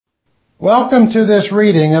Welcome to this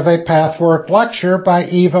reading of a Pathwork lecture by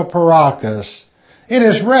Eva Parakis. It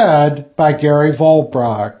is read by Gary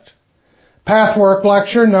Volbracht. Pathwork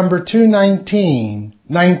lecture number 219,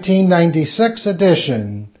 1996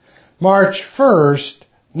 edition, March 1st,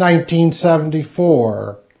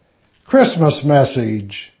 1974. Christmas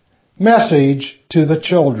message. Message to the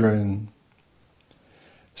children.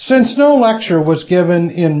 Since no lecture was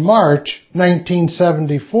given in March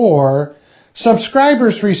 1974,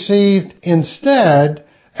 subscribers received instead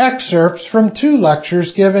excerpts from 2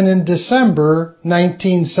 lectures given in December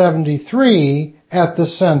 1973 at the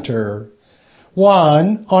Center,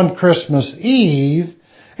 one on Christmas Eve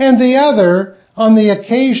and the other on the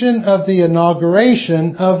occasion of the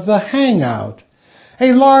inauguration of the Hangout,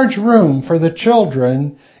 a large room for the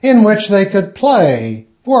children in which they could play,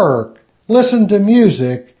 work, listen to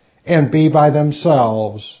music, and be by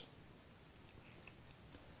themselves.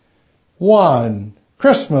 1.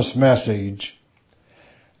 Christmas Message.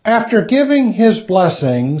 After giving his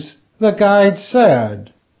blessings, the guide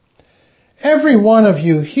said, "Every one of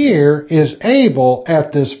you here is able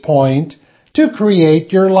at this point to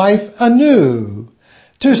create your life anew,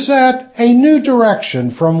 to set a new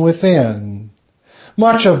direction from within.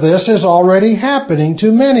 Much of this is already happening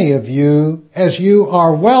to many of you, as you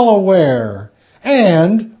are well aware,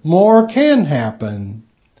 and more can happen.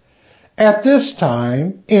 At this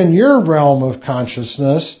time, in your realm of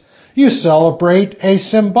consciousness, you celebrate a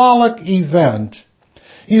symbolic event.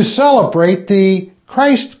 You celebrate the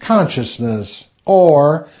Christ consciousness,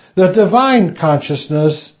 or the divine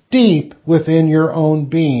consciousness deep within your own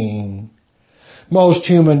being. Most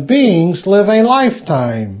human beings live a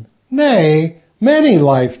lifetime, nay, many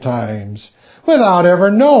lifetimes, without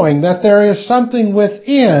ever knowing that there is something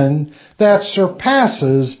within that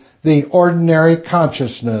surpasses the ordinary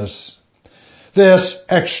consciousness. This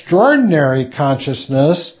extraordinary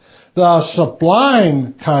consciousness, the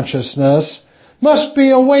sublime consciousness, must be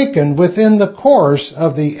awakened within the course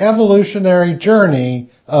of the evolutionary journey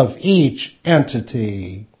of each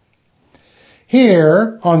entity.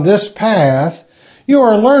 Here, on this path, you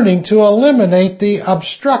are learning to eliminate the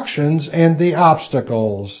obstructions and the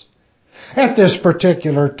obstacles. At this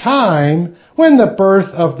particular time, when the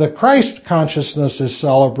birth of the Christ consciousness is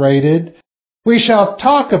celebrated, we shall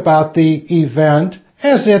talk about the event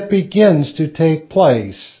as it begins to take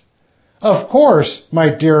place. Of course, my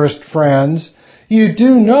dearest friends, you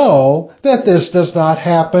do know that this does not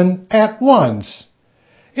happen at once.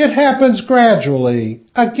 It happens gradually,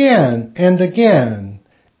 again and again.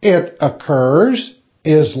 It occurs,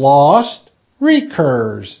 is lost,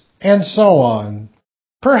 recurs, and so on.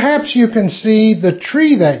 Perhaps you can see the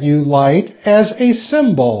tree that you light as a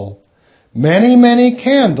symbol. Many, many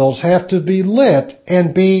candles have to be lit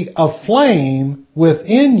and be aflame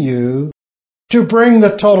within you to bring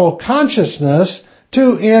the total consciousness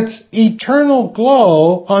to its eternal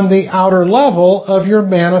glow on the outer level of your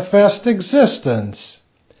manifest existence.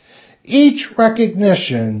 Each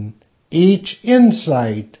recognition, each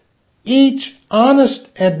insight, each honest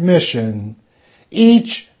admission,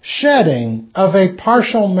 each shedding of a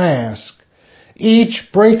partial mask,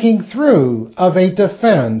 each breaking through of a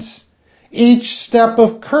defense, each step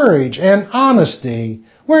of courage and honesty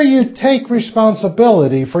where you take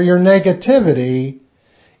responsibility for your negativity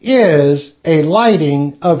is a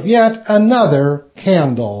lighting of yet another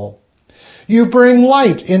candle. You bring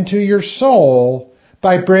light into your soul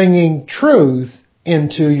by bringing truth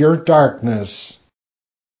into your darkness.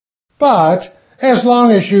 But as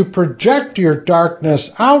long as you project your darkness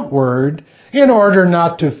outward in order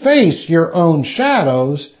not to face your own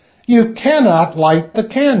shadows, you cannot light the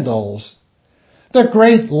candles. The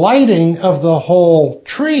great lighting of the whole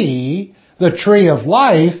tree, the tree of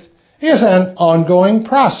life, is an ongoing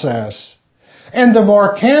process. And the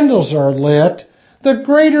more candles are lit, the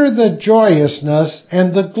greater the joyousness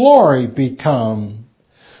and the glory become.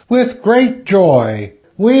 With great joy,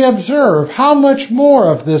 we observe how much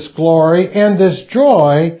more of this glory and this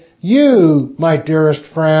joy you, my dearest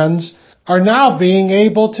friends, are now being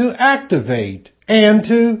able to activate and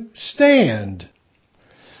to stand.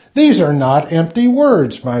 These are not empty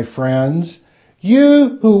words, my friends.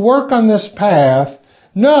 You who work on this path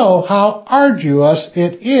know how arduous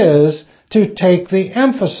it is to take the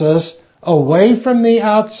emphasis away from the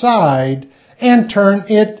outside and turn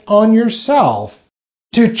it on yourself,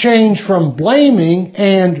 to change from blaming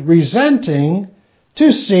and resenting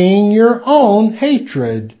to seeing your own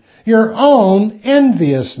hatred, your own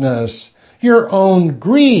enviousness, your own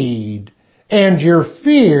greed, and your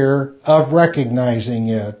fear of recognizing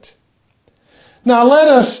it. Now let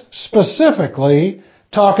us specifically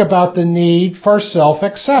talk about the need for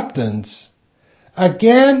self-acceptance.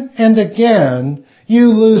 again and again you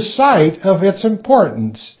lose sight of its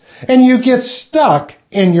importance, and you get stuck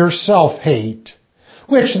in your self-hate,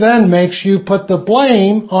 which then makes you put the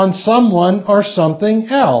blame on someone or something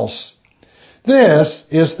else. This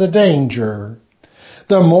is the danger.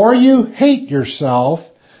 The more you hate yourself,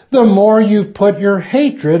 the more you put your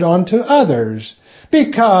hatred onto others,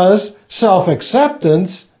 because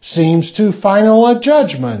self-acceptance seems too final a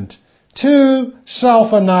judgment, too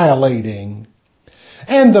self-annihilating.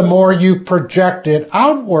 And the more you project it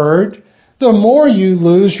outward, the more you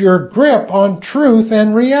lose your grip on truth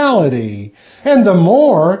and reality, and the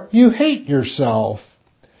more you hate yourself.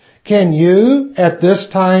 Can you, at this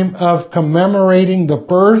time of commemorating the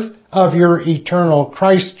birth of your eternal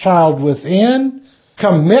Christ child within,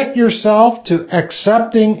 commit yourself to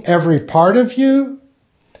accepting every part of you?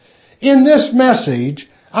 In this message,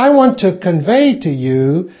 I want to convey to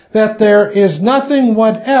you that there is nothing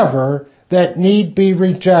whatever that need be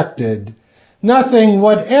rejected, nothing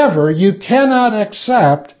whatever you cannot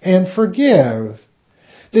accept and forgive.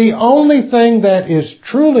 The only thing that is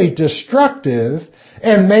truly destructive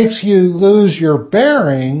and makes you lose your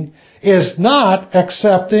bearing is not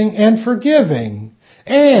accepting and forgiving,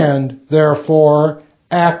 and therefore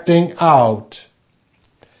acting out.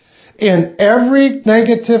 In every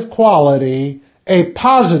negative quality, a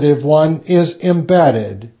positive one is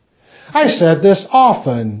embedded. I said this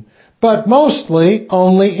often, but mostly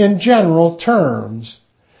only in general terms.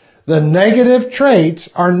 The negative traits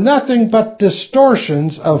are nothing but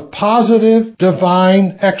distortions of positive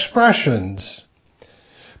divine expressions.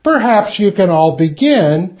 Perhaps you can all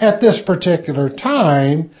begin at this particular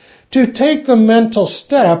time to take the mental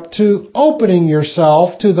step to opening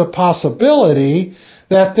yourself to the possibility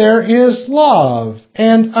that there is love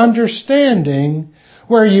and understanding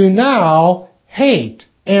where you now hate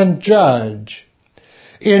and judge.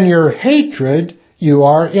 In your hatred, you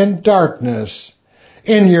are in darkness.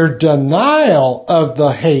 In your denial of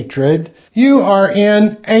the hatred, you are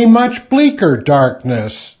in a much bleaker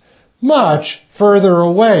darkness, much further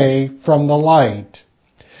away from the light.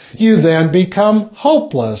 You then become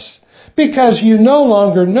hopeless because you no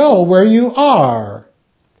longer know where you are.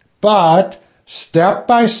 But step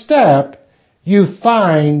by step, you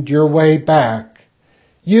find your way back.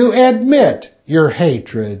 You admit your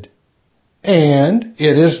hatred, and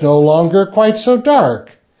it is no longer quite so dark.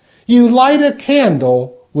 You light a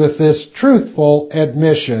candle with this truthful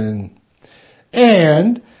admission.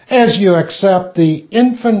 And as you accept the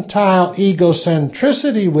infantile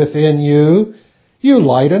egocentricity within you, you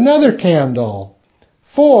light another candle.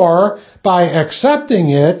 For by accepting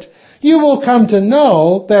it, you will come to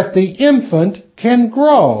know that the infant can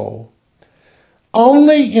grow.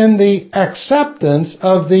 Only in the acceptance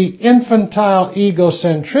of the infantile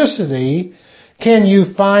egocentricity can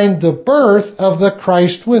you find the birth of the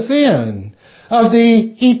Christ within, of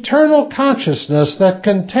the eternal consciousness that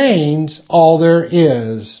contains all there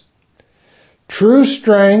is. True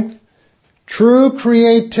strength, true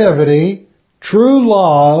creativity, true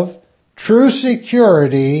love, true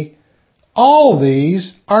security, all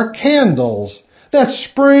these are candles that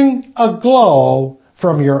spring aglow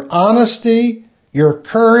from your honesty, your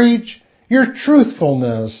courage, your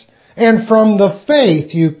truthfulness, and from the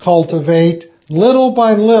faith you cultivate little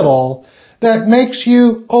by little that makes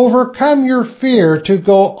you overcome your fear to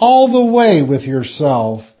go all the way with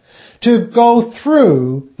yourself, to go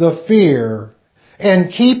through the fear,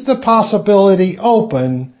 and keep the possibility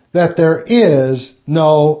open that there is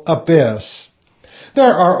no abyss.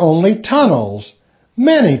 There are only tunnels,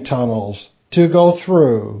 many tunnels, to go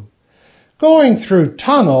through. Going through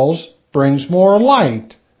tunnels brings more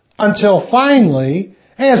light, until finally,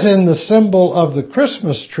 as in the symbol of the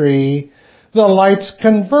Christmas tree, the lights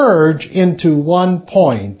converge into one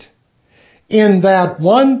point. In that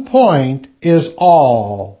one point is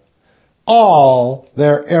all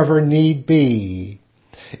there ever need be.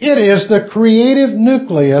 It is the creative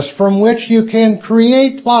nucleus from which you can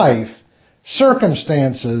create life,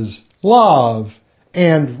 circumstances, love,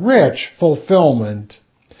 and rich fulfillment.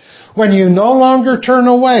 When you no longer turn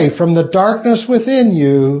away from the darkness within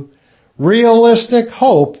you, realistic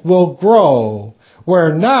hope will grow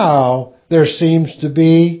where now there seems to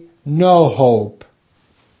be no hope.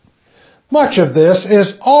 Much of this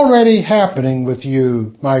is already happening with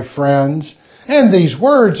you, my friends, and these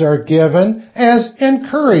words are given as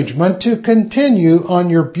encouragement to continue on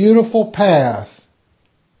your beautiful path.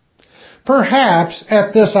 Perhaps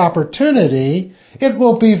at this opportunity, it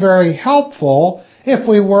will be very helpful if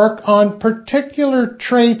we work on particular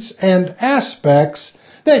traits and aspects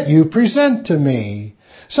that you present to me,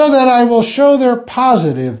 so that I will show their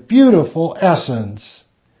positive, beautiful essence.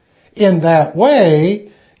 In that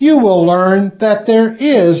way, you will learn that there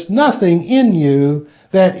is nothing in you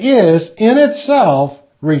that is in itself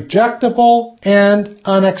rejectable and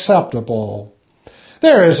unacceptable.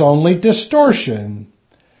 There is only distortion.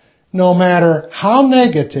 No matter how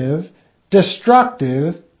negative,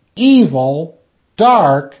 destructive, evil,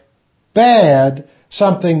 dark, bad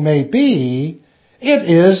something may be, it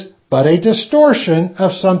is but a distortion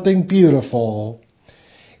of something beautiful.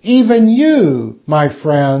 Even you, my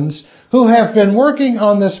friends, who have been working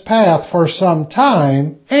on this path for some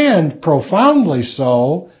time, and profoundly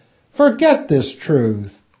so, forget this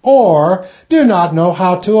truth, or do not know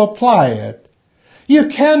how to apply it. You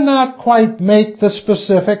cannot quite make the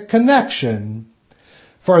specific connection.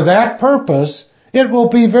 For that purpose, it will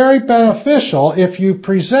be very beneficial if you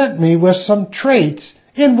present me with some traits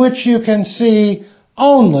in which you can see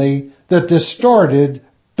only the distorted,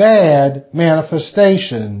 bad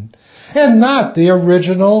manifestation, and not the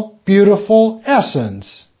original, beautiful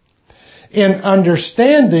essence. In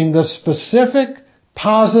understanding the specific,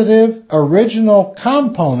 positive, original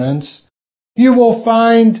components, you will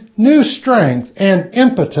find new strength and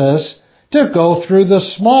impetus to go through the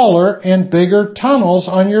smaller and bigger tunnels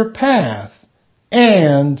on your path,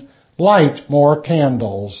 and light more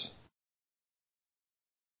candles.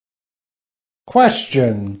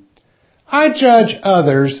 Question. I judge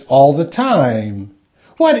others all the time.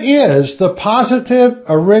 What is the positive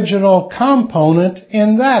original component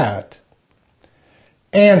in that?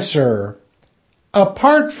 Answer.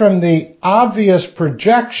 Apart from the obvious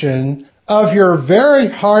projection of your very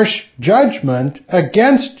harsh judgment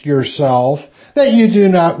against yourself that you do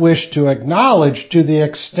not wish to acknowledge to the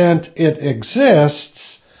extent it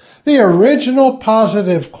exists, the original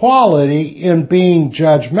positive quality in being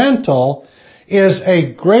judgmental is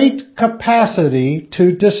a great capacity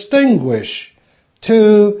to distinguish,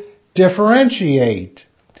 to differentiate.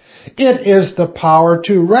 It is the power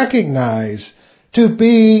to recognize, to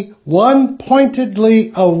be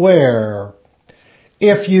one-pointedly aware.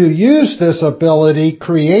 If you use this ability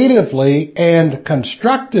creatively and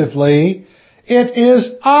constructively, it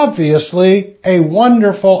is obviously a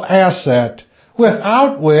wonderful asset,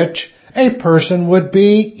 without which a person would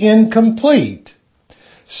be incomplete.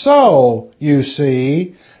 So, you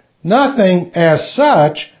see, nothing as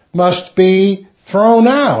such must be thrown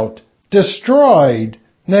out, destroyed,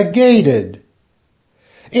 negated.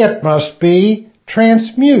 It must be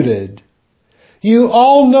transmuted. You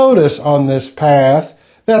all notice on this path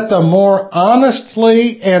that the more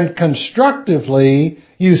honestly and constructively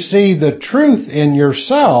you see the truth in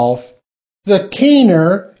yourself, the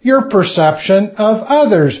keener your perception of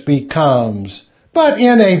others becomes, but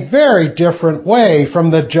in a very different way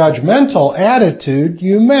from the judgmental attitude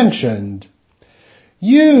you mentioned.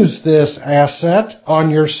 Use this asset on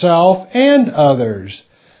yourself and others,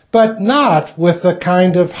 but not with the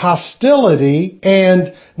kind of hostility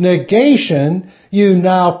and negation you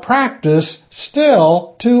now practice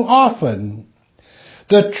still too often.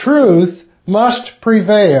 The truth must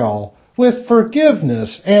prevail with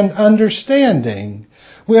forgiveness and understanding,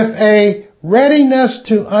 with a readiness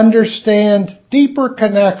to understand deeper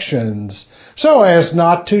connections, so as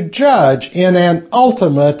not to judge in an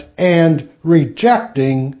ultimate and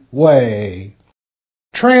rejecting way.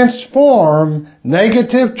 Transform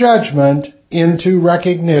negative judgment into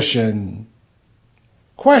recognition.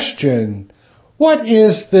 Question. What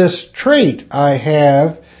is this trait I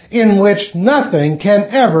have in which nothing can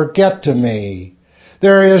ever get to me?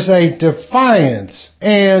 There is a defiance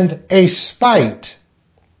and a spite.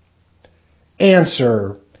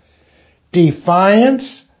 Answer.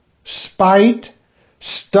 Defiance, spite,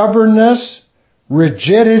 stubbornness,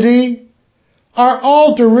 rigidity are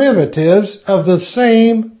all derivatives of the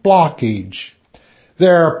same blockage.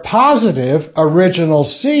 Their positive original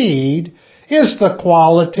seed is the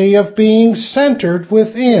quality of being centered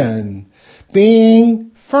within,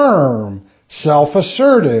 being firm,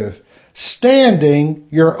 self-assertive, standing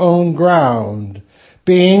your own ground,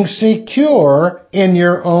 being secure in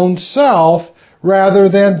your own self rather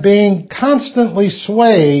than being constantly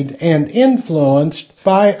swayed and influenced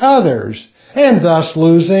by others, and thus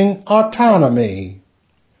losing autonomy.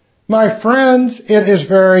 My friends, it is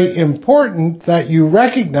very important that you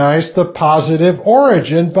recognize the positive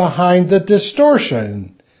origin behind the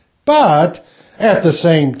distortion, but at the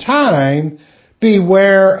same time,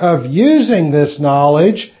 beware of using this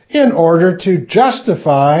knowledge in order to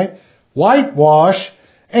justify, whitewash,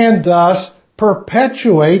 and thus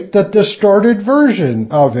perpetuate the distorted version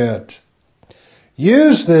of it.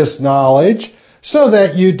 Use this knowledge so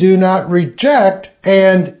that you do not reject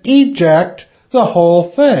and eject the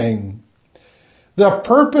whole thing. The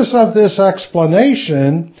purpose of this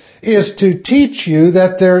explanation is to teach you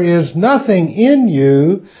that there is nothing in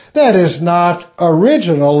you that is not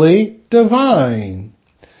originally divine.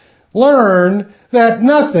 Learn that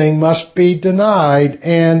nothing must be denied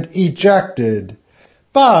and ejected,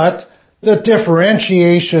 but the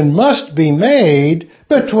differentiation must be made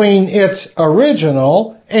between its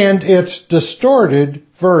original and its distorted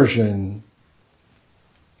version.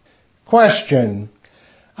 Question: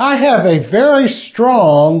 I have a very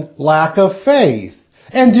strong lack of faith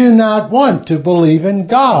and do not want to believe in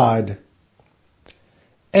God.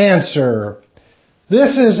 Answer: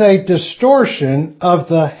 this is a distortion of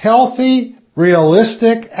the healthy,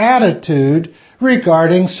 realistic attitude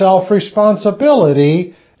regarding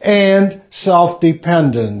self-responsibility and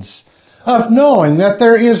self-dependence, of knowing that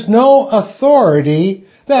there is no authority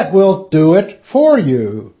that will do it for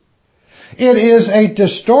you. It is a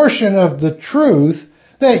distortion of the truth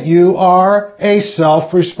that you are a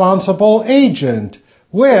self-responsible agent,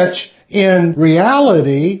 which in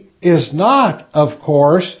reality is not, of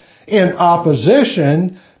course, in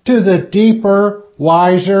opposition to the deeper,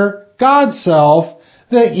 wiser God self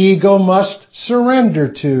the ego must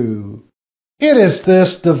surrender to. It is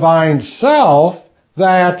this divine self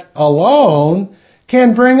that alone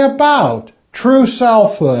can bring about true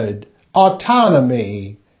selfhood,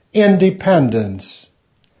 autonomy, independence.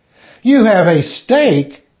 You have a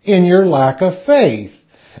stake in your lack of faith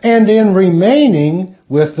and in remaining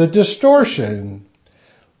with the distortion.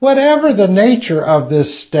 Whatever the nature of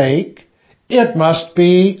this stake, it must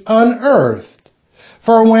be unearthed.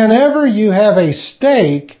 For whenever you have a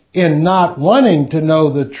stake in not wanting to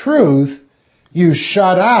know the truth, you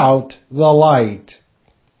shut out the light.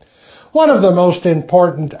 One of the most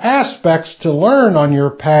important aspects to learn on your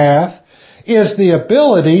path is the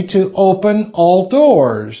ability to open all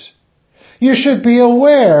doors. You should be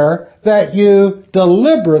aware that you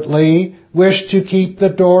deliberately wish to keep the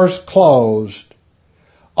doors closed.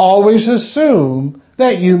 Always assume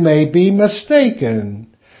that you may be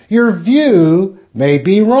mistaken. Your view may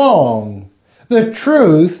be wrong. The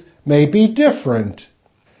truth may be different.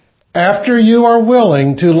 After you are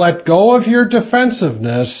willing to let go of your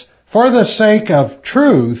defensiveness for the sake of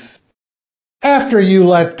truth, after you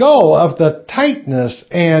let go of the tightness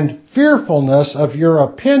and fearfulness of your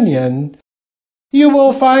opinion, you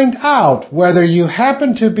will find out whether you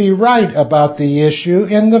happen to be right about the issue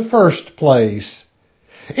in the first place.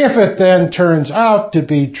 If it then turns out to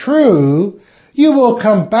be true, you will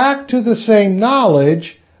come back to the same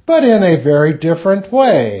knowledge, but in a very different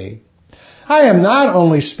way. I am not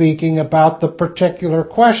only speaking about the particular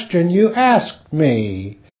question you asked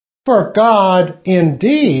me, for God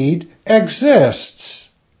indeed exists.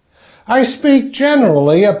 I speak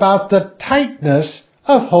generally about the tightness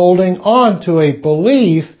of holding on to a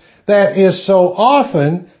belief that is so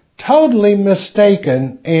often totally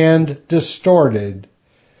mistaken and distorted.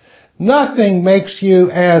 Nothing makes you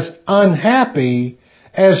as unhappy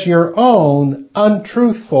as your own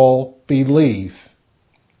untruthful belief.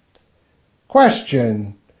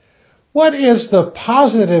 Question: what is the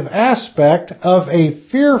positive aspect of a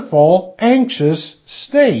fearful, anxious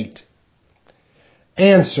state?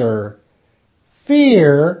 Answer: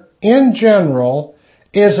 fear, in general,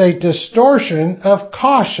 is a distortion of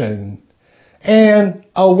caution and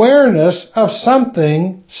awareness of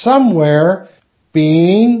something, somewhere,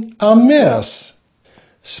 being amiss.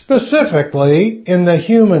 Specifically, in the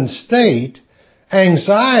human state,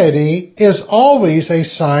 anxiety is always a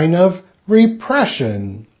sign of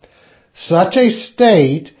repression. Such a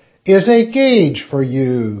state is a gauge for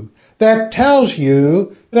you that tells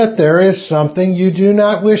you that there is something you do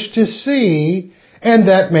not wish to see and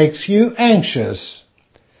that makes you anxious.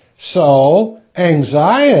 So,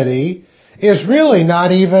 anxiety is really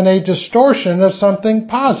not even a distortion of something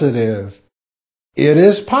positive. It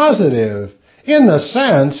is positive in the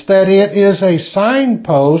sense that it is a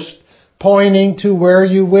signpost pointing to where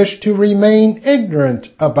you wish to remain ignorant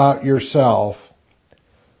about yourself.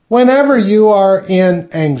 Whenever you are in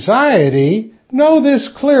anxiety, know this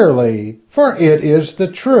clearly, for it is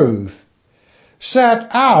the truth. Set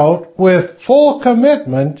out with full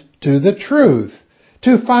commitment to the truth,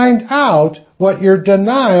 to find out what your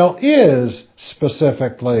denial is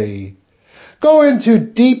specifically. Go into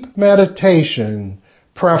deep meditation,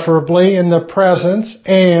 preferably in the presence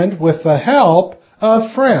and with the help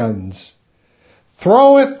of friends.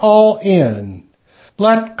 Throw it all in.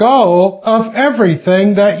 Let go of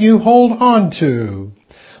everything that you hold on to.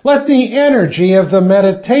 Let the energy of the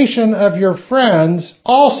meditation of your friends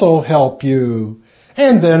also help you,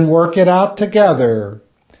 and then work it out together.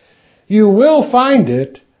 You will find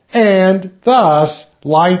it, and thus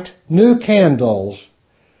light new candles.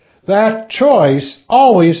 That choice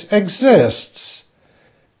always exists.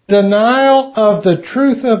 Denial of the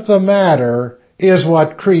truth of the matter is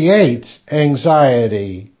what creates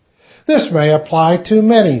anxiety. This may apply to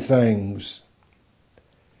many things.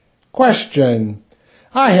 Question: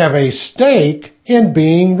 I have a stake in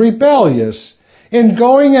being rebellious, in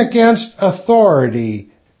going against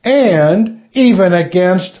authority, and even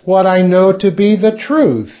against what I know to be the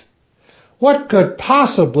truth. What could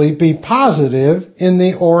possibly be positive in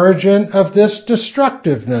the origin of this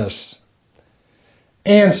destructiveness?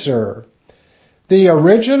 Answer: the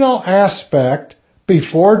original aspect,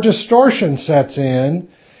 before distortion sets in,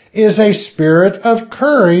 is a spirit of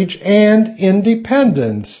courage and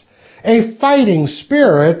independence, a fighting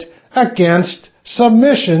spirit against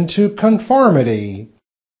submission to conformity.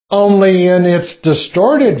 Only in its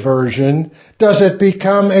distorted version does it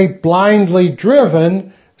become a blindly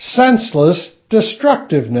driven, senseless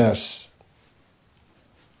destructiveness.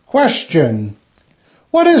 Question: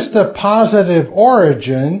 what is the positive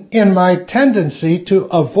origin in my tendency to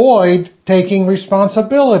avoid taking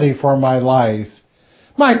responsibility for my life?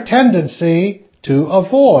 My tendency to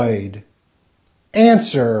avoid?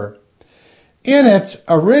 Answer: in its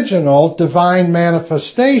original divine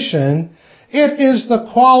manifestation, it is the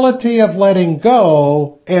quality of letting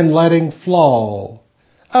go and letting flow,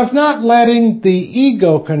 of not letting the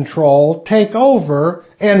ego control take over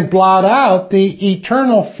and blot out the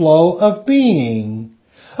eternal flow of being,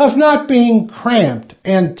 of not being cramped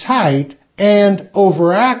and tight and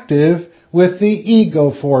overactive with the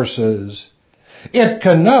ego forces. It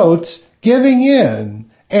connotes giving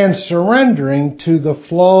in and surrendering to the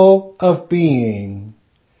flow of being.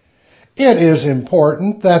 It is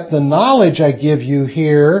important that the knowledge I give you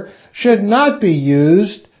here should not be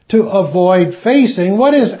used to avoid facing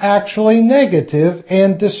what is actually negative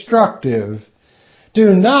and destructive.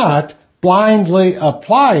 Do not blindly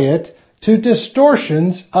apply it to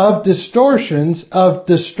distortions of distortions of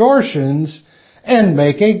distortions and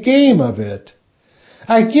make a game of it.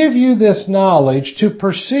 I give you this knowledge to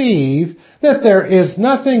perceive that there is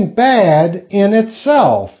nothing bad in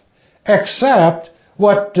itself, except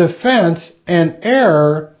what defense and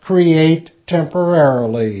error create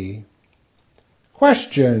temporarily.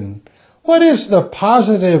 Question: what is the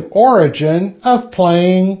positive origin of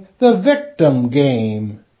playing the victim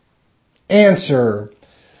game? Answer: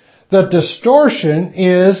 the distortion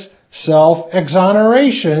is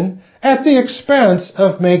self-exoneration at the expense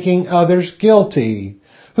of making others guilty,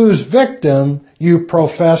 whose victim you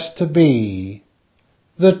profess to be.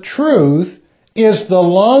 The truth is the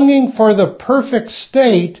longing for the perfect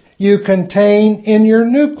state you contain in your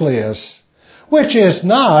nucleus, which is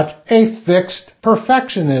not a fixed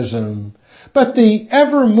perfectionism, but the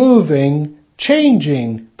ever-moving,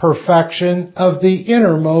 changing perfection of the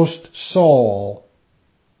innermost soul.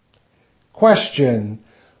 Question: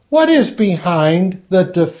 what is behind the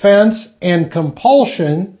defense and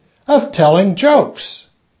compulsion of telling jokes?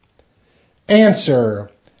 Answer: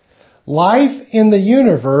 life in the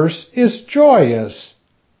universe is joyous,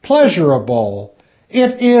 pleasurable.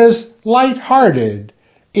 It is light-hearted.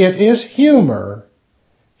 It is humor.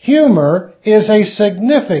 Humor is a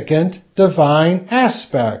significant divine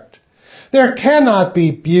aspect. There cannot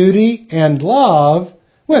be beauty and love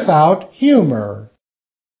without humor.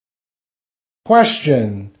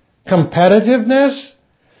 Question: competitiveness?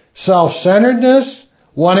 Self-centeredness?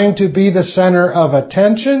 Wanting to be the center of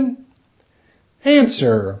attention?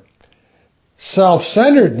 Answer: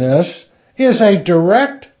 self-centeredness is a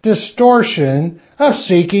direct distortion of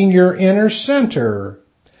seeking your inner center.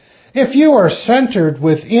 If you are centered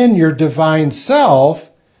within your divine self,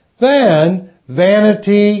 then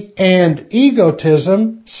vanity and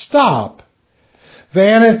egotism stop.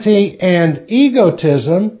 Vanity and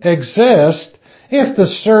egotism exist if the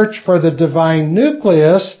search for the divine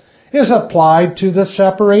nucleus is applied to the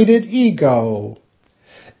separated ego.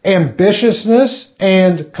 Ambitiousness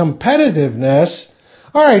and competitiveness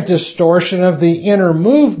are a distortion of the inner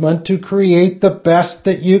movement to create the best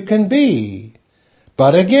that you can be.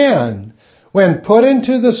 But again, when put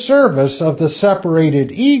into the service of the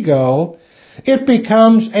separated ego, it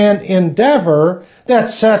becomes an endeavor that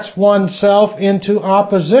sets oneself into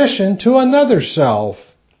opposition to another self.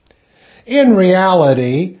 In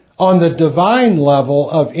reality, on the divine level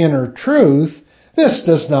of inner truth, this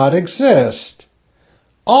does not exist.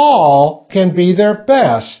 All can be their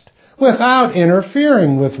best without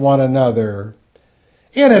interfering with one another.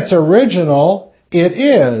 In its original, it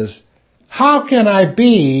is, how can I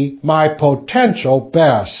be my potential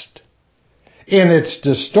best? In its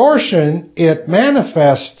distortion, it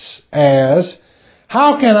manifests as,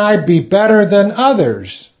 how can I be better than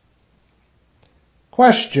others?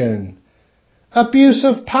 Question: abuse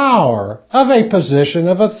of power, of a position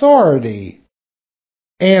of authority.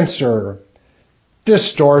 Answer: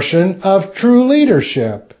 distortion of true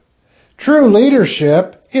leadership. True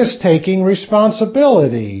leadership is taking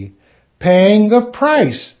responsibility, paying the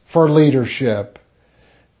price for leadership.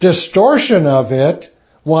 Distortion of it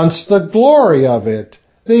wants the glory of it,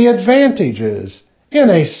 the advantages, in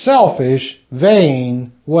a selfish,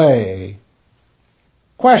 vain way.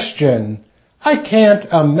 Question: I can't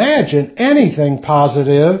imagine anything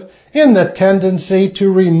positive in the tendency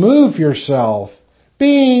to remove yourself,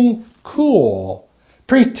 being cool,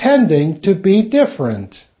 pretending to be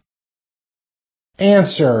different.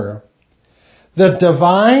 Answer: the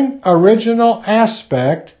divine original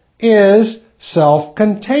aspect is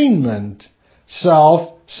self-containment,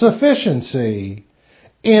 self-sufficiency,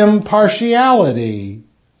 impartiality,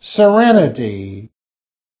 serenity.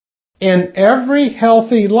 In every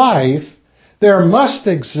healthy life, there must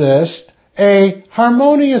exist a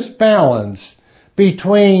harmonious balance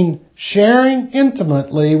between sharing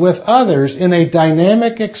intimately with others in a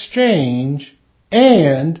dynamic exchange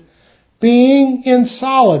and being in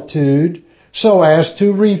solitude so as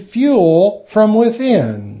to refuel from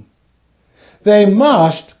within. They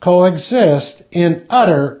must coexist in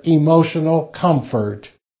utter emotional comfort.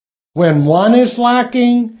 When one is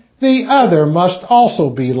lacking, the other must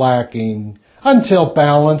also be lacking until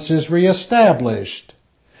balance is reestablished.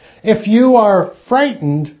 If you are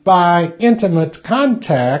frightened by intimate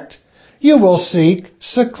contact, you will seek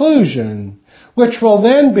seclusion, which will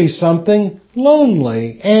then be something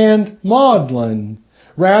lonely and maudlin,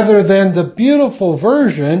 rather than the beautiful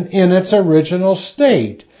version in its original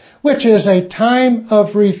state, which is a time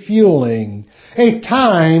of refueling, a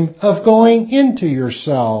time of going into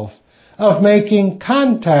yourself, of making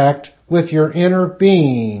contact with your inner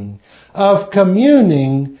being, of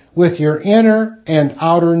communing with your inner and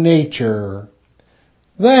outer nature.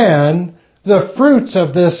 Then, the fruits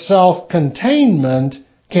of this self-containment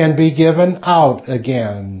can be given out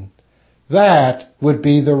again. That would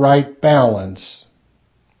be the right balance.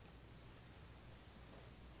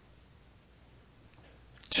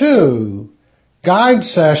 2. Guide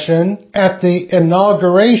session at the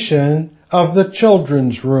inauguration of the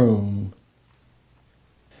children's room.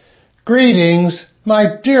 Greetings,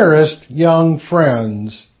 my dearest young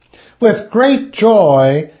friends. With great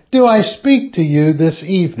joy do I speak to you this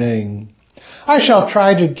evening. I shall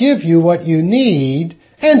try to give you what you need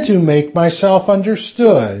and to make myself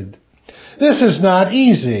understood. This is not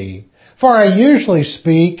easy, for I usually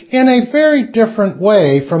speak in a very different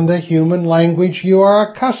way from the human language you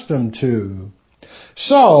are accustomed to.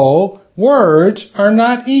 So, words are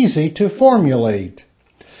not easy to formulate.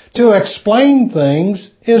 To explain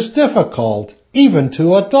things is difficult, even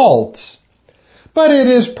to adults. But it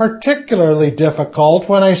is particularly difficult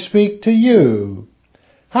when I speak to you.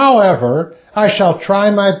 However, I shall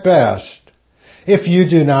try my best. If you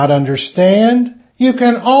do not understand, you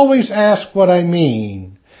can always ask what I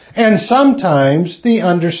mean, and sometimes the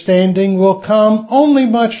understanding will come only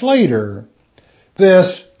much later.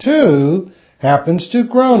 This, too, happens to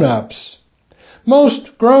grown-ups.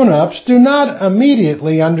 Most grown-ups do not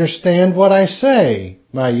immediately understand what I say,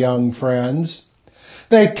 my young friends.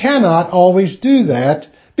 They cannot always do that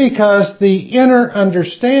because the inner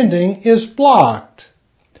understanding is blocked.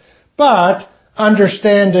 But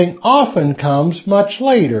understanding often comes much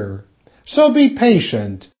later, so be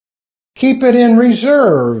patient. Keep it in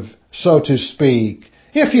reserve, so to speak,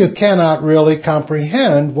 if you cannot really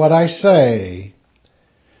comprehend what I say.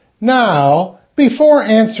 Now, before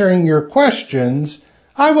answering your questions,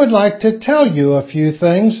 I would like to tell you a few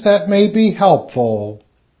things that may be helpful.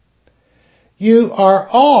 You are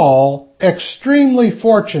all extremely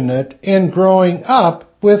fortunate in growing up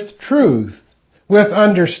with truth, with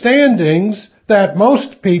understandings that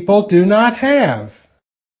most people do not have.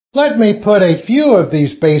 Let me put a few of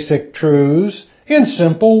these basic truths in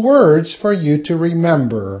simple words for you to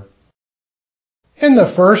remember. In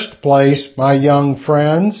the first place, my young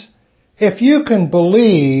friends, if you can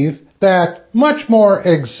believe that much more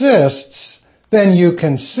exists than you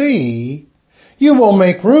can see, you will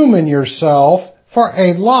make room in yourself for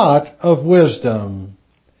a lot of wisdom.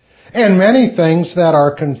 And many things that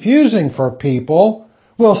are confusing for people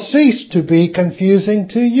will cease to be confusing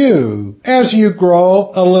to you as you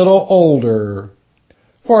grow a little older.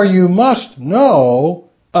 For you must know,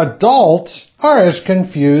 adults are as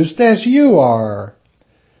confused as you are.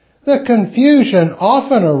 The confusion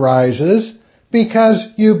often arises because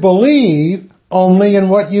you believe only in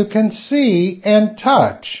what you can see and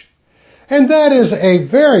touch, and that is a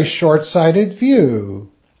very short-sighted view.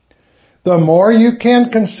 the more you can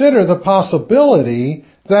consider the possibility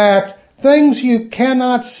that things you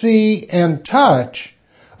cannot see and touch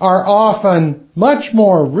are often much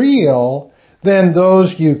more real than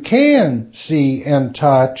those you can see and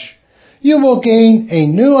touch, you will gain a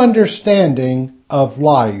new understanding of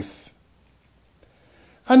life.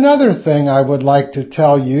 Another thing I would like to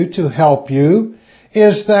tell you to help you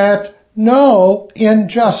is that no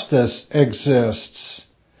injustice exists,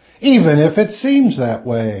 even if it seems that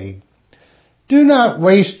way. Do not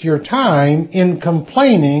waste your time in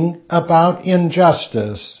complaining about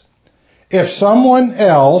injustice. If someone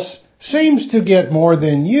else seems to get more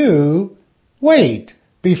than you, wait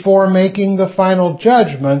before making the final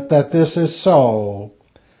judgment that this is so.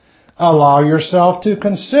 Allow yourself to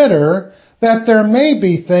consider that there may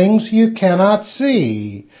be things you cannot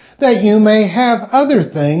see, that you may have other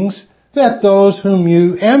things that those whom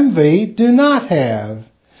you envy do not have,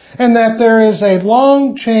 and that there is a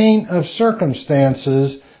long chain of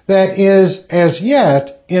circumstances that is as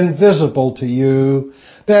yet invisible to you,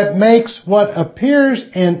 that makes what appears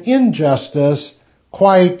an injustice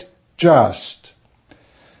quite just.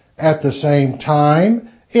 At the same time,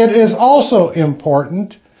 it is also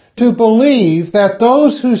important to believe that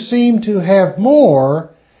those who seem to have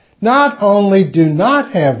more not only do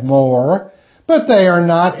not have more, but they are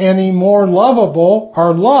not any more lovable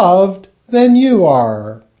or loved than you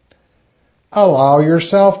are. Allow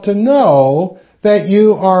yourself to know that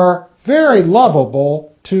you are very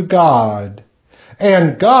lovable to God,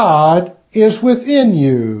 and God is within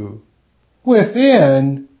you,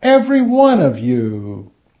 within every one of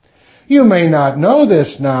you. You may not know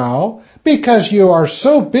this now because you are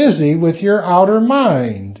so busy with your outer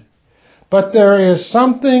mind, but there is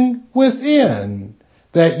something within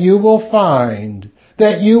that you will find,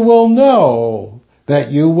 that you will know,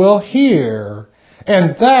 that you will hear,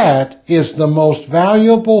 and that is the most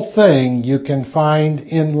valuable thing you can find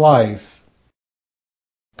in life.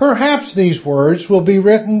 Perhaps these words will be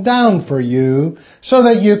written down for you so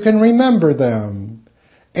that you can remember them.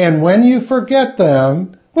 And when you forget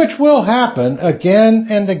them, which will happen again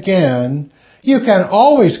and again, you can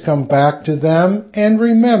always come back to them and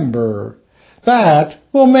remember. That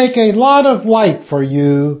will make a lot of light for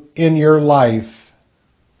you in your life.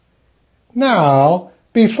 Now,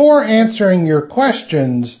 before answering your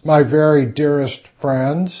questions, my very dearest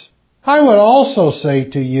friends, I would also say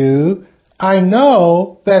to you, I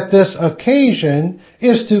know that this occasion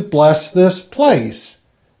is to bless this place,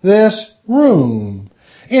 this room,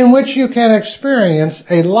 in which you can experience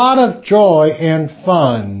a lot of joy and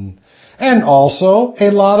fun, and also a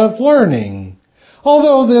lot of learning,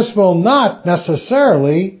 although this will not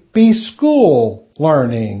necessarily be school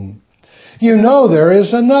learning. You know there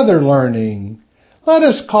is another learning. Let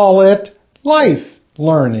us call it life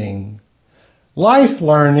learning. Life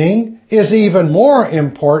learning is even more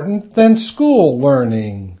important than school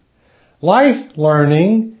learning. Life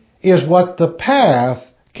learning is what the path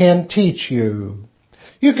can teach you.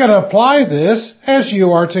 You can apply this as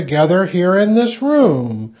you are together here in this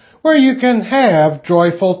room, where you can have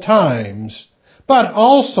joyful times, but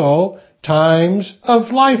also times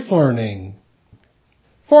of life learning.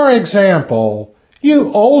 For example,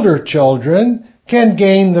 you older children can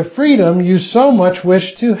gain the freedom you so much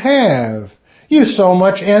wish to have, you so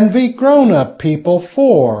much envy grown-up people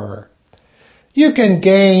for. You can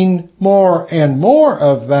gain more and more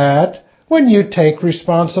of that when you take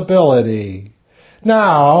responsibility.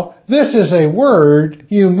 Now, this is a word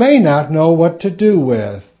you may not know what to do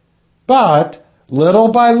with, but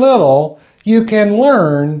little by little, you can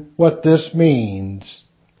learn what this means.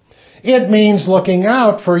 It means looking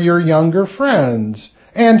out for your younger friends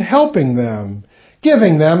and helping them,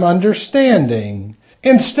 giving them understanding,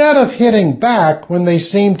 instead of hitting back when they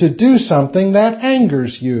seem to do something that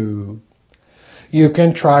angers you. You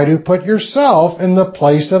can try to put yourself in the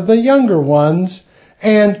place of the younger ones,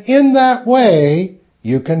 and in that way,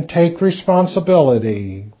 you can take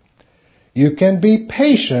responsibility. You can be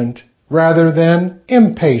patient rather than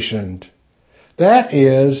impatient. That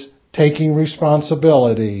is taking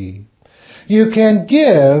responsibility. You can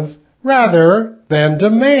give rather than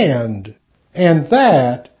demand, and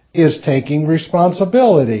that is taking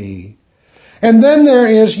responsibility. And then there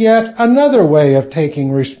is yet another way of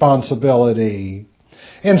taking responsibility.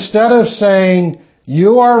 Instead of saying,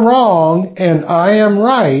 you are wrong and I am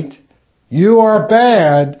right, you are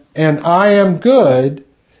bad and I am good,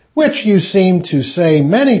 which you seem to say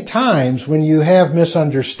many times when you have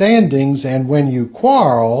misunderstandings and when you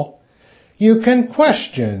quarrel, you can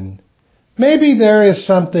question, maybe there is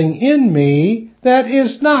something in me that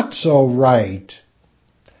is not so right.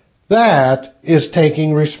 That is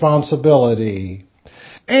taking responsibility.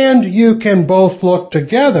 and you can both look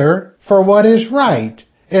together for what is right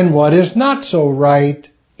and what is not so right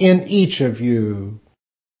in each of you.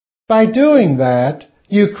 By doing that,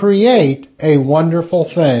 you create a wonderful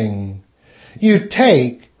thing. You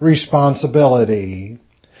take responsibility.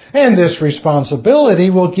 And this responsibility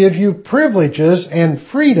will give you privileges and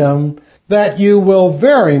freedom that you will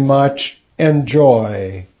very much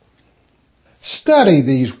enjoy. Study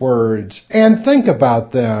these words and think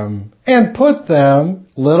about them and put them,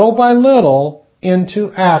 little by little,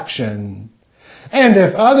 into action. And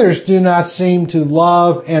if others do not seem to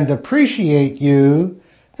love and appreciate you,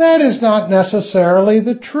 that is not necessarily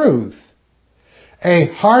the truth. A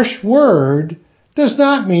harsh word does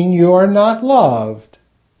not mean you are not loved.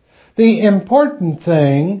 The important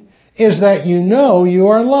thing is that you know you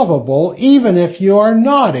are lovable even if you are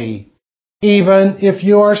naughty, even if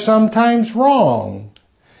you are sometimes wrong.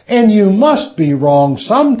 And you must be wrong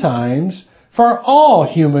sometimes, for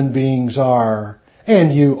all human beings are.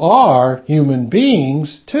 And you are human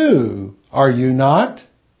beings too, are you not?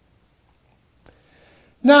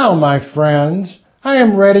 Now, my friends, I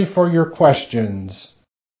am ready for your questions.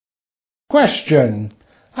 Question: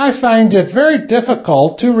 I find it very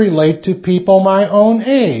difficult to relate to people my own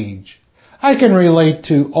age. I can relate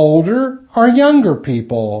to older or younger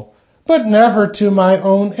people, but never to my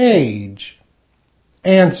own age.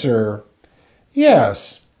 Answer: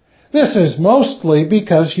 yes, this is mostly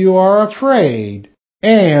because you are afraid.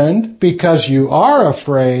 And because you are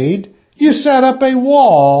afraid, you set up a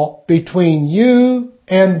wall between you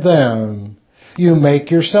and them. You make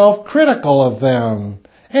yourself critical of them,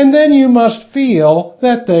 and then you must feel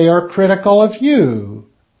that they are critical of you.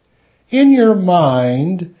 In your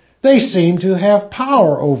mind, they seem to have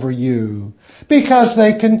power over you because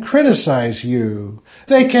they can criticize you,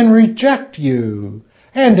 they can reject you,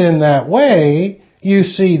 and in that way, you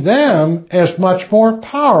see them as much more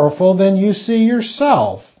powerful than you see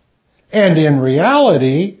yourself. And in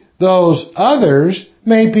reality, those others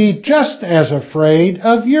may be just as afraid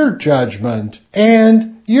of your judgment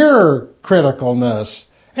and your criticalness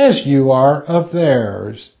as you are of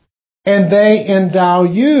theirs. And they endow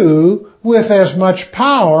you with as much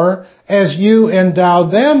power as you endow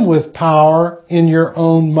them with power in your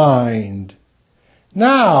own mind.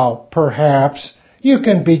 Now, perhaps, you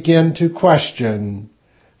can begin to question.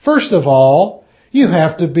 First of all, you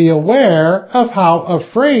have to be aware of how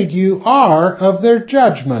afraid you are of their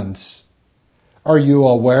judgments. Are you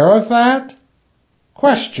aware of that?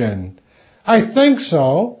 Question: I think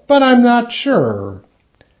so, but I'm not sure.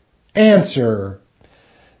 Answer: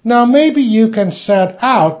 now maybe you can set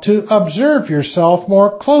out to observe yourself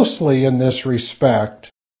more closely in this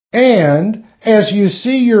respect. And as you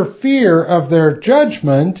see your fear of their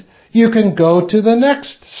judgment, you can go to the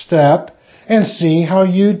next step and see how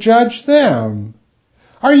you judge them.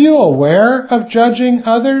 Are you aware of judging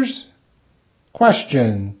others?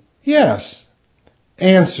 Question: yes.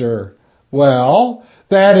 Answer: well,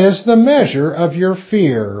 that is the measure of your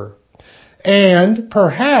fear. And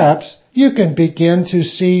perhaps you can begin to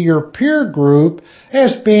see your peer group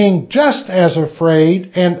as being just as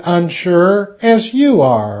afraid and unsure as you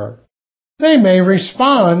are. They may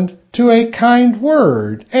respond to a kind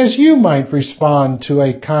word as you might respond to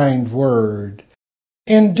a kind word.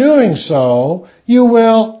 In doing so, you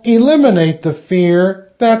will eliminate the fear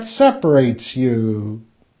that separates you.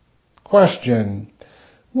 Question: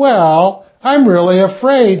 well, I'm really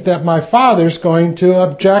afraid that my father's going to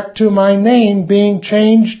object to my name being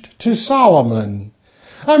changed to Solomon.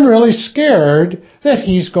 I'm really scared that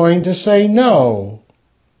he's going to say no.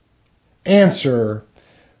 Answer: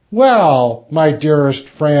 well, my dearest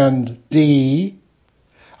friend D,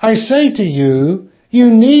 I say to you, you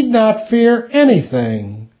need not fear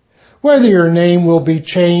anything. Whether your name will be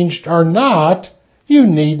changed or not, you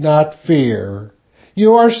need not fear.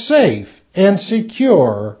 You are safe and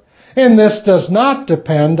secure, and this does not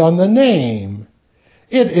depend on the name.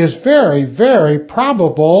 It is very, very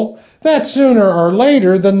probable that sooner or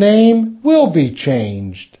later the name will be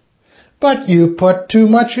changed. But you put too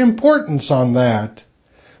much importance on that.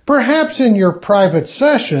 Perhaps in your private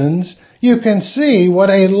sessions, you can see what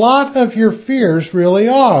a lot of your fears really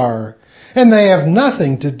are, and they have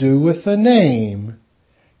nothing to do with the name.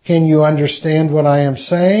 Can you understand what I am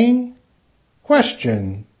saying?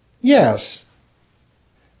 Question: yes.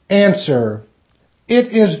 Answer: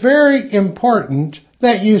 it is very important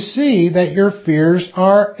that you see that your fears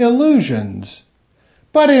are illusions.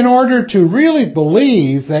 But in order to really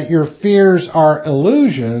believe that your fears are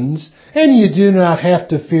illusions, and you do not have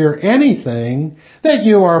to fear anything, that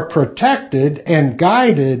you are protected and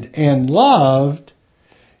guided and loved,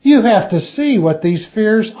 you have to see what these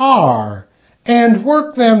fears are and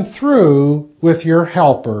work them through with your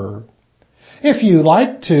helper. If you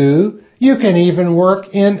like to, you can even work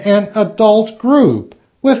in an adult group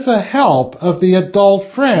with the help of the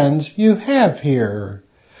adult friends you have here,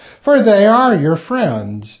 for they are your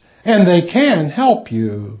friends, and they can help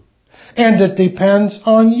you. And it depends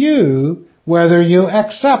on you whether you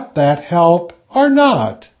accept that help or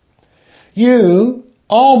not. You,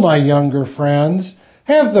 all my younger friends,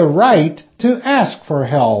 have the right to ask for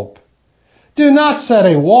help. Do not set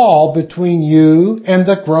a wall between you and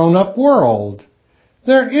the grown-up world.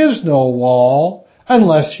 There is no wall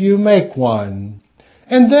unless you make one.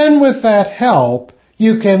 And then with that help,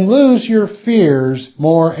 you can lose your fears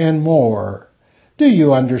more and more. Do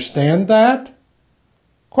you understand that?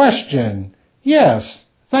 Question. Yes,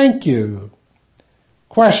 thank you.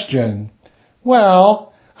 Question.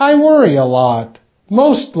 Well, I worry a lot,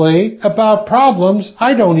 mostly about problems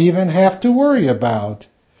I don't even have to worry about.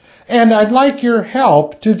 And I'd like your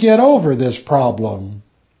help to get over this problem.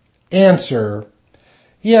 Answer.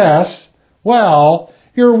 Yes, well,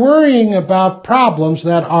 your worrying about problems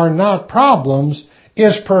that are not problems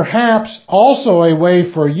is perhaps also a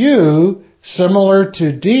way for you, similar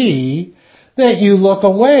to D, that you look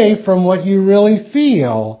away from what you really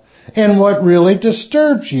feel and what really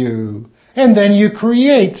disturbs you, and then you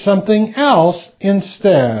create something else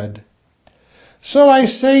instead. So I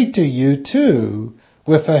say to you, too,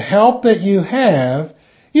 with the help that you have,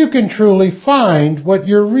 you can truly find what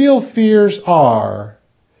your real fears are.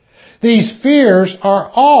 These fears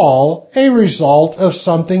are all a result of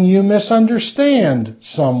something you misunderstand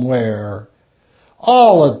somewhere.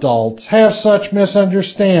 All adults have such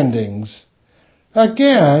misunderstandings.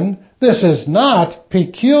 Again, this is not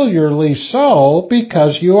peculiarly so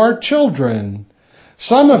because you are children.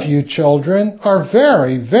 Some of you children are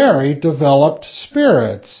very, very developed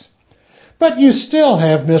spirits. But you still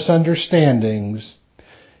have misunderstandings.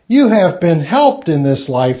 You have been helped in this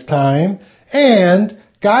lifetime and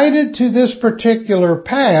guided to this particular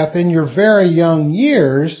path in your very young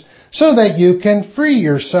years so that you can free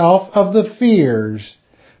yourself of the fears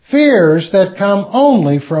that come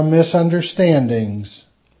only from misunderstandings.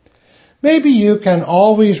 Maybe you can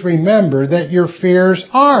always remember that your fears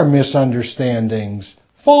are misunderstandings,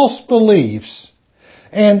 false beliefs,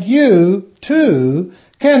 and you, too,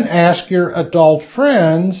 can ask your adult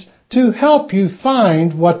friends to help you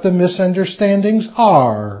find what the misunderstandings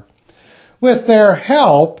are. With their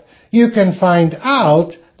help, you can find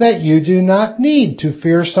out that you do not need to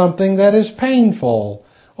fear something that is painful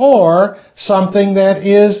or something that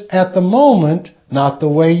is at the moment not the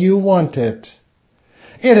way you want it.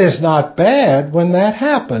 It is not bad when that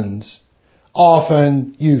happens.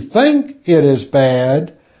 Often you think it is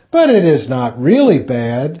bad, but it is not really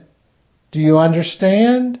bad. Do you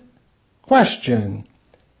understand? Question.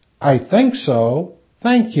 I think so.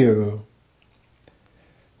 Thank you.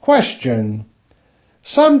 Question.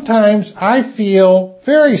 Sometimes I feel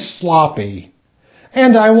very sloppy,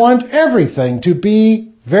 and I want everything to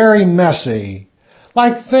be very messy,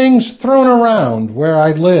 like things thrown around where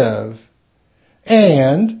I live.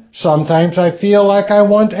 And sometimes I feel like I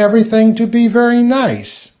want everything to be very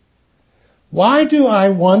nice. Why do I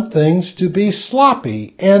want things to be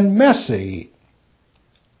sloppy and messy?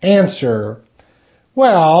 Answer.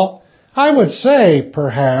 Well, I would say,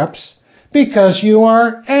 perhaps, because you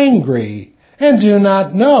are angry and do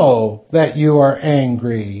not know that you are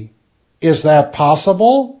angry. Is that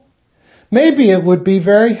possible? Maybe it would be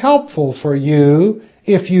very helpful for you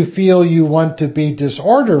if you feel you want to be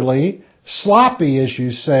disorderly, sloppy as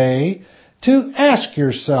you say, to ask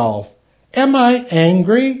yourself, am I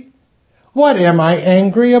angry? What am I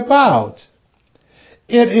angry about?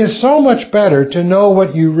 It is so much better to know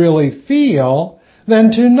what you really feel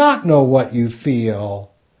than to not know what you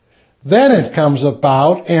feel. Then it comes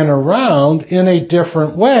about and around in a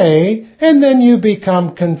different way, and then you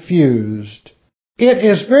become confused. It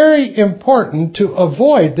is very important to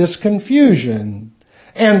avoid this confusion,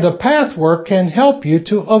 and the pathwork can help you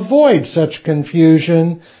to avoid such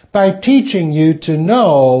confusion by teaching you to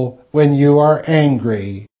know when you are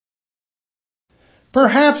angry.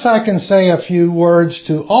 Perhaps I can say a few words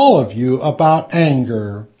to all of you about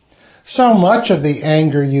anger. So much of the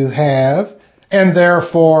anger you have, and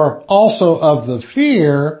therefore also of the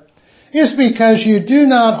fear, is because you do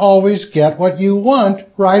not always get what you want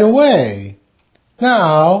right away.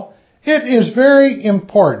 Now, it is very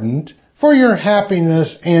important for your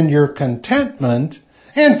happiness and your contentment,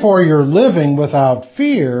 and for your living without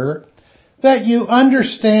fear, that you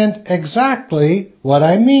understand exactly what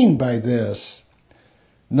I mean by this.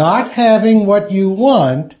 Not having what you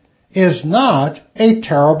want is not a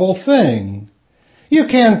terrible thing. You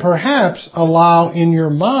can perhaps allow in your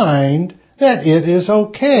mind that it is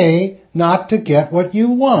okay not to get what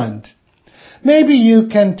you want. Maybe you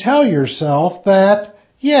can tell yourself that,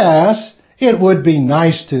 yes, it would be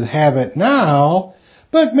nice to have it now,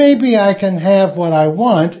 but maybe I can have what I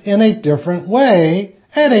want in a different way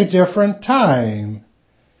at a different time.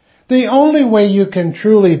 The only way you can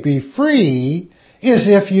truly be free is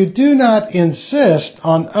if you do not insist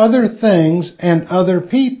on other things and other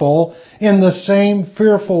people in the same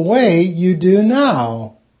fearful way you do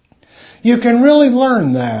now. You can really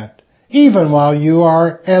learn that, even while you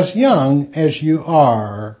are as young as you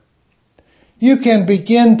are. You can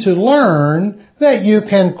begin to learn that you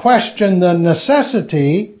can question the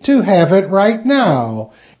necessity to have it right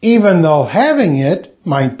now, even though having it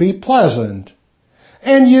might be pleasant.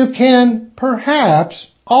 And you can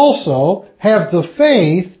perhaps also have the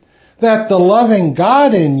faith that the loving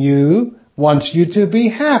God in you wants you to be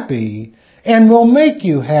happy and will make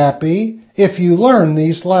you happy if you learn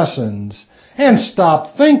these lessons, and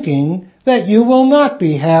stop thinking that you will not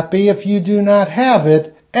be happy if you do not have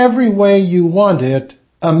it every way you want it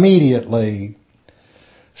immediately.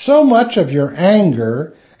 So much of your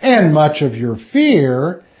anger and much of your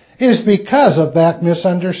fear is because of that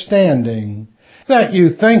misunderstanding, that you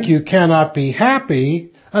think you cannot be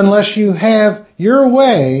happy unless you have your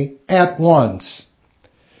way at once.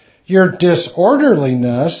 Your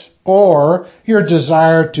disorderliness or your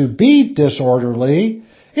desire to be disorderly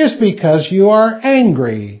is because you are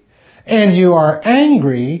angry, and you are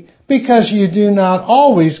angry because you do not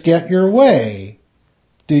always get your way.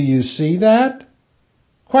 Do you see that?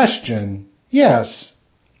 Question. Yes.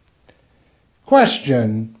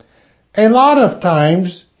 Question. A lot of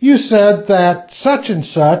times you said that such and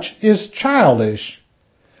such is childish.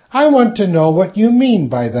 I want to know what you mean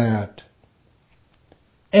by that.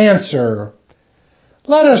 Answer.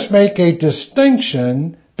 Let us make a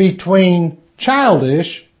distinction between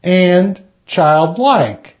childish and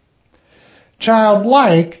childlike.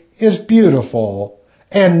 Childlike is beautiful,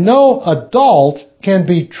 and no adult can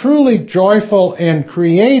be truly joyful and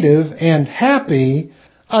creative and happy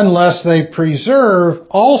unless they preserve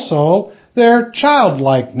also their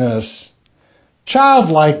childlikeness.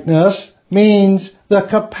 Childlikeness means the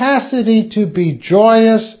capacity to be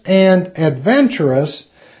joyous and adventurous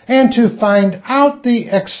and to find out the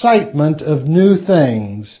excitement of new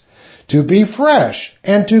things, to be fresh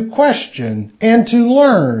and to question and to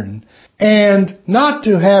learn, and not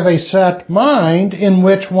to have a set mind in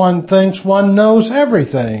which one thinks one knows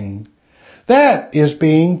everything. That is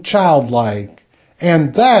being childlike,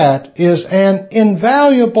 and that is an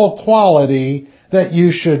invaluable quality that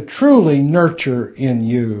you should truly nurture in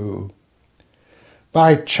you.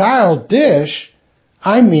 By childish,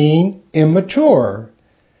 I mean immature.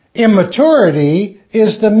 Immaturity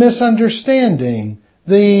is the misunderstanding,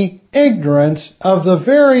 the ignorance of the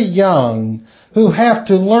very young who have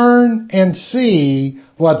to learn and see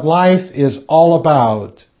what life is all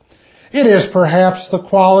about. It is perhaps the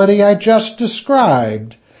quality I just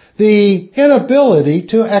described, the inability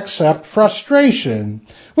to accept frustration,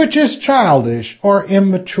 which is childish or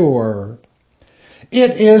immature.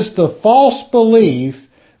 It is the false belief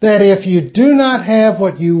that if you do not have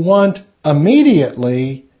what you want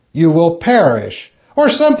immediately, you will perish, or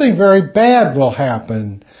something very bad will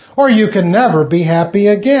happen, or you can never be happy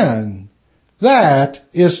again. That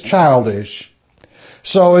is childish.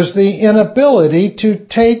 So is the inability to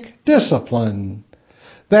take discipline.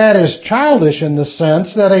 That is childish in the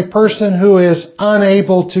sense that a person who is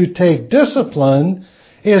unable to take discipline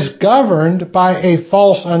is governed by a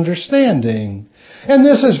false understanding. And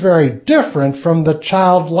this is very different from the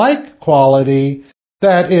childlike quality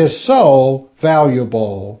that is so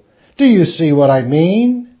valuable. Do you see what I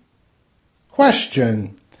mean?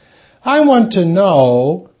 Question. I want to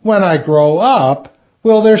know, when I grow up,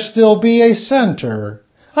 will there still be a center?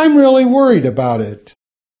 I'm really worried about it.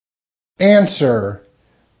 Answer.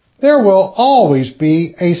 There will always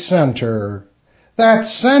be a center. That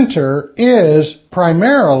center is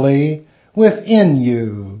primarily within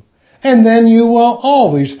you, and then you will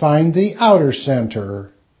always find the outer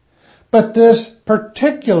center. But this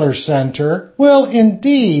particular center will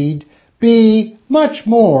indeed be much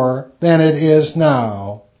more than it is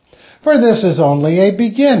now. For this is only a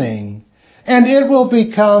beginning, and it will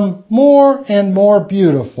become more and more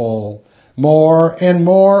beautiful, more and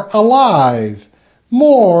more alive,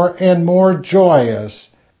 more and more joyous,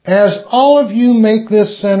 as all of you make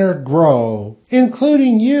this center grow,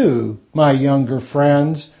 including you, my younger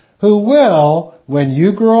friends, who will, when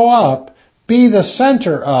you grow up, be the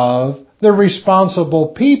center of, the responsible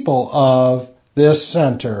people of this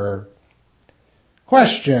center.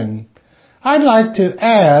 Question. I'd like to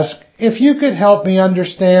ask if you could help me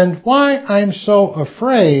understand why I'm so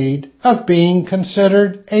afraid of being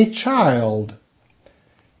considered a child.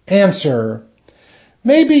 Answer: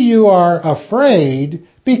 maybe you are afraid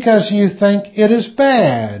because you think it is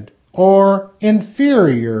bad or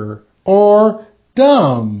inferior or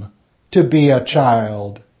dumb to be a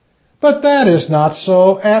child. But that is not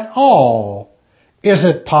so at all. Is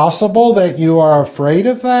it possible that you are afraid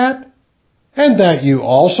of that? And that you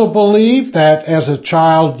also believe that as a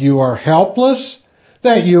child you are helpless,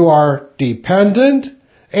 that you are dependent,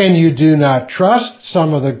 and you do not trust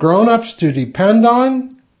some of the grown-ups to depend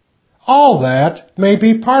on? All that may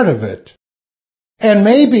be part of it. And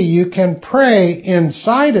maybe you can pray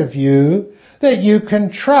inside of you that you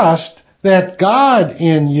can trust that God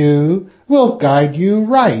in you will guide you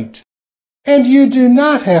right. And you do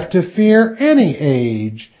not have to fear any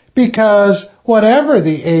age, because whatever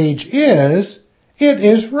the age is, it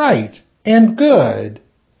is right and good.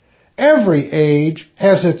 Every age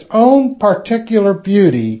has its own particular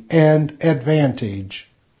beauty and advantage.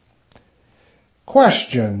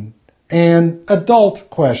 Question: an adult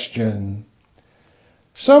question.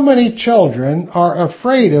 So many children are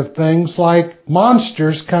afraid of things like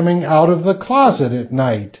monsters coming out of the closet at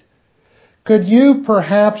night. Could you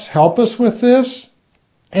perhaps help us with this?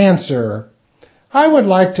 Answer: I would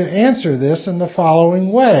like to answer this in the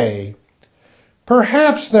following way.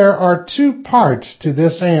 Perhaps there are two parts to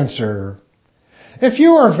this answer. If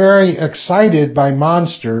you are very excited by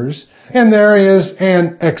monsters, and there is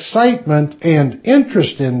an excitement and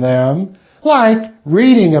interest in them, like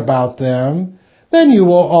reading about them, then you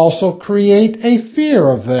will also create a fear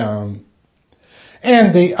of them.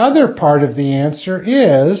 And the other part of the answer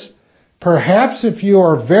is, perhaps if you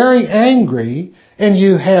are very angry and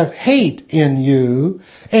you have hate in you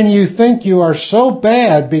and you think you are so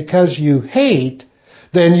bad because you hate,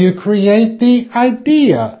 then you create the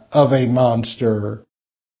idea of a monster.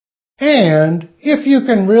 And if you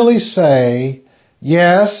can really say,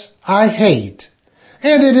 yes, I hate,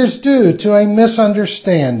 and it is due to a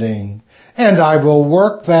misunderstanding, and I will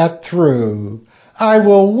work that through. I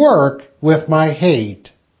will work with my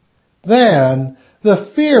hate. Then the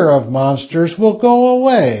fear of monsters will go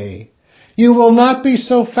away. You will not be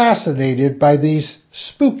so fascinated by these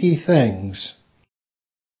spooky things.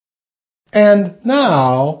 And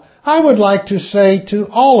now, I would like to say to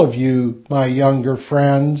all of you, my younger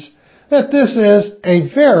friends, that this is a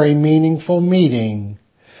very meaningful meeting.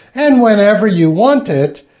 And whenever you want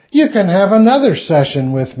it, you can have another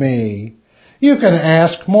session with me. You can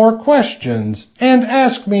ask more questions and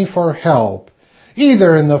ask me for help,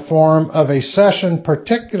 either in the form of a session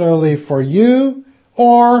particularly for you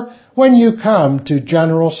or when you come to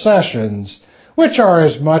general sessions, which are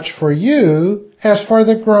as much for you as for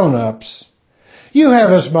the grown-ups. You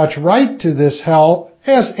have as much right to this help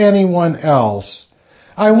as anyone else.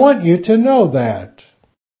 I want you to know that.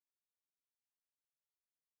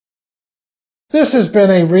 This has been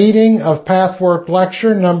a reading of Pathwork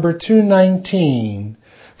Lecture number 219.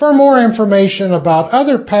 For more information about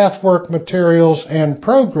other Pathwork materials and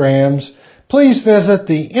programs, please visit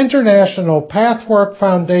the International Pathwork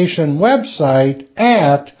Foundation website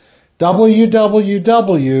at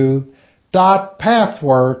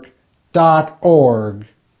www.pathwork.org.